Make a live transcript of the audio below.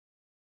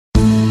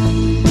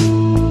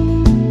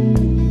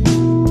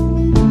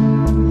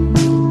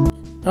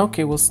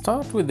Okay, we'll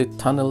start with the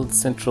tunneled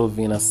central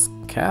venous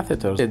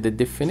catheter. The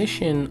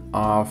definition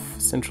of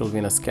central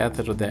venous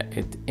catheter that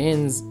it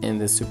ends in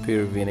the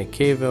superior vena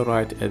cava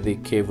right at the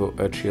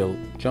cavo-atrial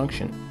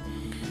junction.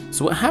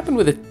 So what happened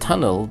with the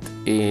tunneled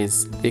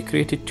is they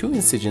created two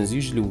incisions,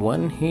 usually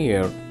one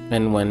here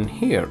and one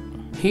here.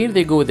 Here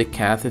they go with the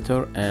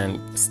catheter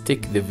and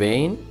stick the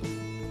vein,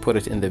 put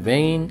it in the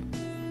vein,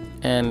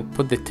 and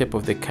put the tip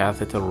of the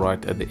catheter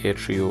right at the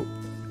cavo-atrial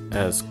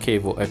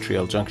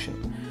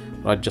junction,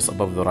 right just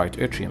above the right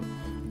atrium.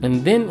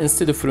 And then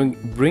instead of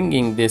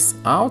bringing this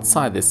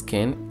outside the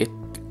skin, it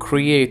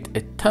create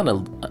a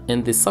tunnel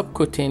in the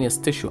subcutaneous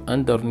tissue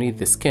underneath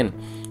the skin,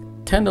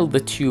 tunnel the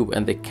tube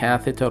and the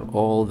catheter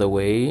all the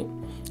way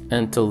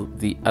until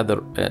the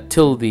other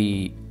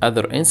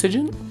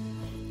incision,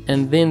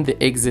 and then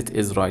the exit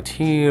is right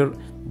here.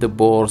 The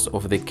bores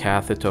of the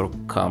catheter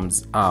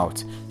comes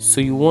out, so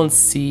you won't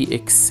see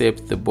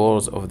except the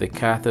bores of the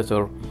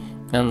catheter,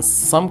 and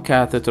some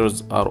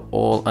catheters are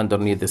all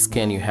underneath the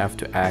skin. You have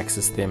to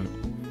access them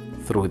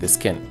through the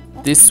skin.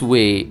 This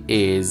way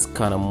is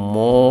kind of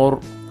more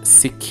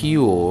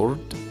secured,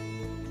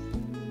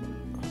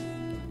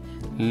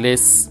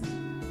 less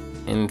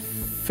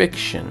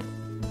infection,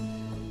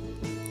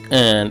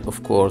 and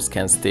of course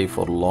can stay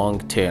for long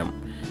term,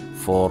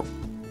 for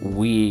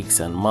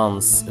weeks and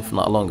months if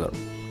not longer.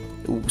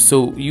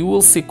 So you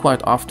will see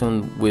quite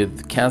often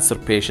with cancer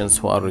patients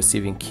who are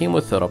receiving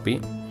chemotherapy,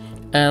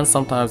 and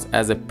sometimes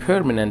as a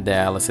permanent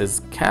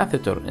dialysis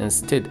catheter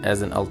instead,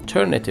 as an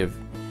alternative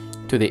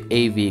to the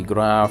AV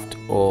graft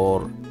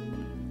or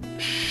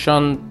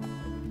shunt,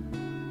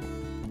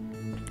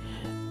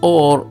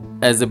 or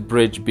as a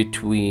bridge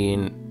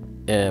between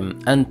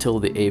until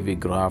the AV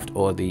graft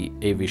or the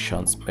AV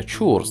shunts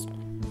matures.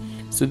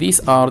 So these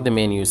are the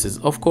main uses.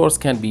 Of course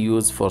can be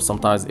used for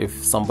sometimes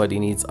if somebody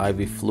needs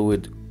IV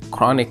fluid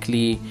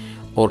chronically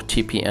or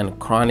TPN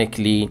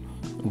chronically,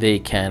 they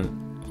can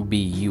be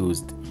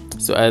used.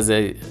 So as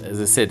I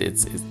said,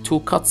 it's two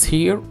cuts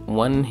here,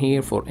 one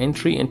here for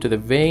entry into the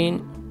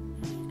vein,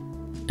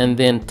 and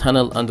then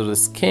tunnel under the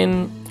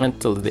skin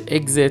until the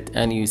exit,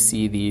 and you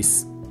see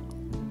these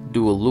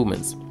dual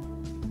lumens.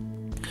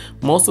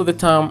 Most of the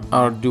time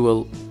are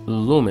dual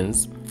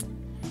lumens,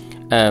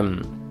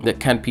 that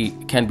can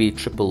be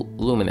triple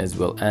lumen as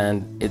well,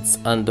 and it's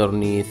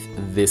underneath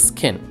the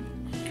skin.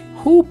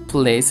 Who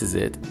places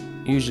it?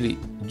 Usually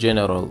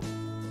general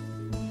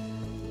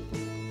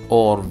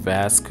or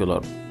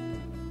vascular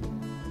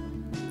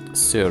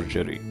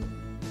surgery,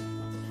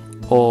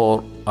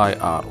 or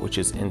IR, which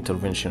is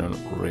interventional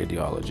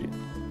radiology.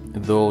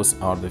 Those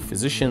are the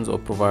physicians or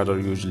provider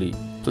usually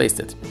placed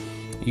it.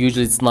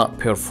 Usually it's not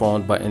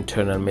performed by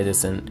internal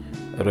medicine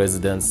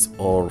residents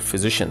or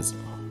physicians.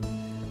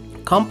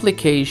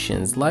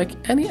 Complications, like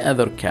any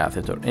other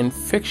catheter,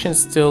 infection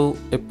still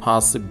a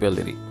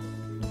possibility.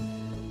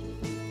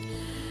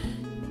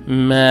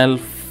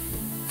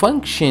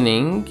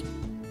 Malfunctioning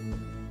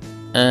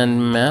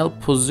and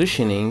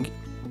malpositioning,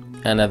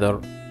 another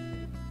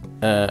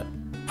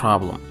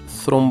problem.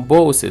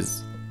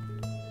 Thrombosis,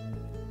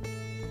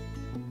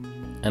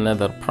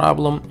 another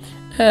problem,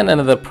 and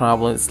another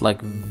problem is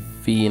like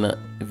vein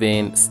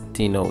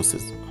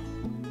stenosis.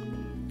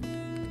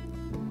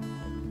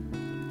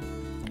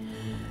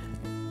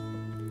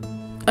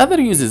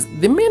 Other uses.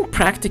 The main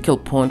practical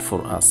point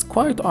for us,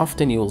 quite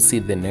often you will see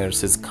the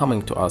nurses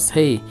coming to us,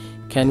 hey,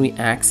 can we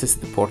access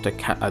the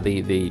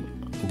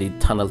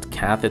tunneled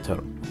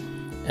catheter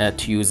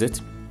to use it?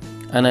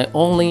 And I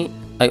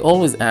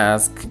always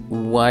ask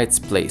why it's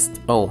placed.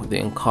 Oh,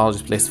 the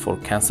oncologist placed for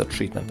cancer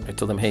treatment. I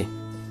tell them, hey,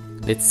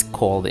 let's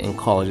call the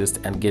oncologist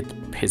and get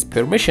his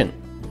permission.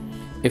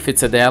 If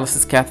it's a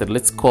dialysis catheter,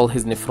 let's call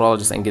his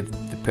nephrologist and get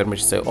the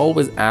permission. So I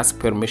always ask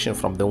permission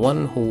from the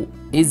one who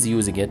is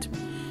using it,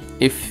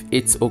 if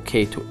it's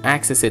okay to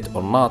access it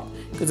or not,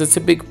 because it's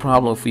a big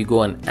problem if we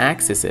go and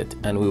access it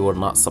and we were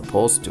not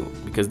supposed to,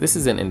 because this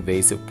is an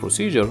invasive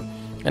procedure,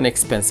 an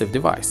expensive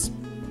device.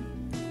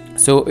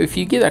 So if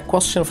you get a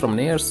question from a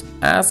nurse,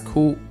 ask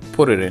who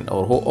put it in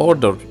or who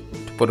ordered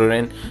to put it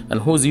in and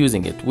who's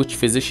using it, which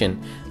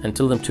physician, and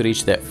tell them to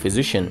reach that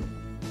physician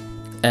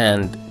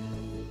and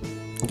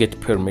get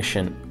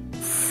permission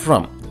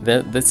from.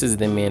 This is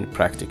the main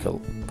practical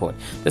point.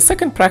 The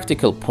second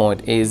practical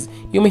point is,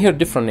 you may hear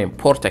different names: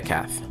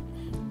 Portacath,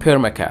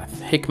 Permacath,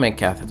 Hickman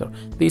catheter.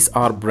 These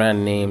are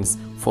brand names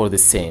for the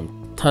same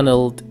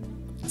tunneled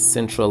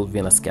central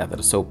venous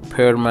catheter. So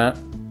Permacath,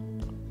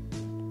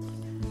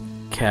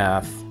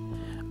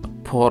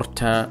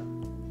 Portacath,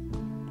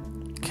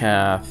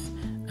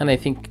 and I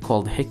think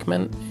called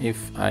Hickman,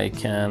 if I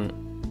can,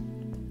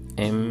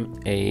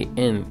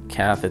 MAN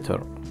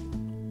catheter.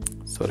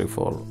 Sorry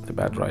for the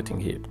bad writing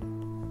here,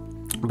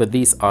 but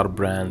these are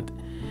brand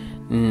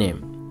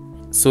name.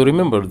 So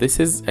remember, this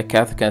is a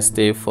catheter can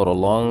stay for a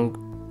long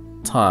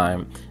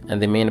time,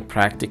 and the main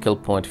practical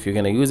point, if you're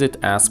going to use it,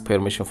 ask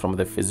permission from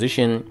the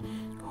physician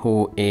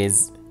who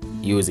is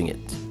using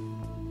it.